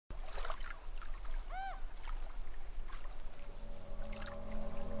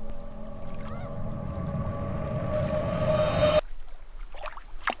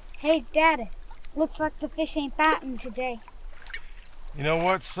Hey, Daddy. Looks like the fish ain't biting today. You know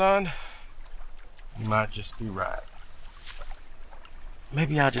what, son? You might just be right.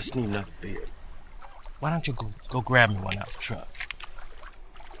 Maybe I just need another beer. Why don't you go grab me one out the truck?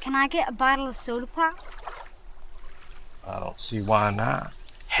 Can I get a bottle of soda pop? I don't see why not.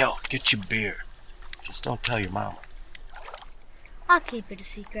 Hell, get your beer. Just don't tell your mama. I'll keep it a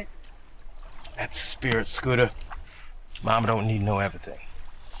secret. That's the spirit, Scooter. Mama don't need to know everything.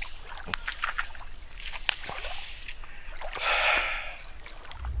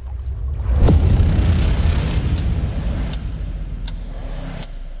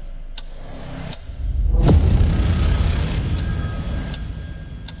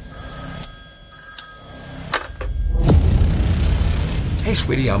 Hey,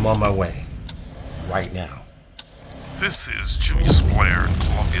 sweetie, I'm on my way. Right now. This is Julius Blair in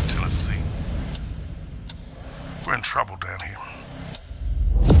Columbia, Tennessee. We're in trouble down here.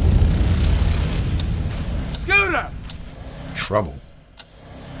 Scooter! Trouble?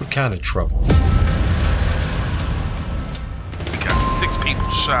 What kind of trouble? We got 6 people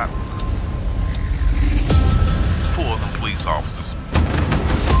shot. 4 of them police officers.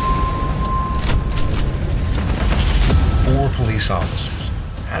 4 police officers.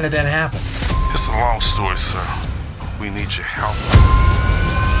 How did that happen? It's a long story, sir. We need your help.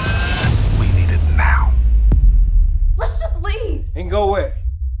 We need it now. Let's just leave. And go where?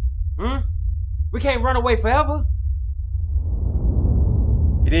 We can't run away forever.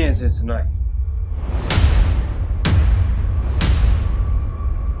 It ends in tonight.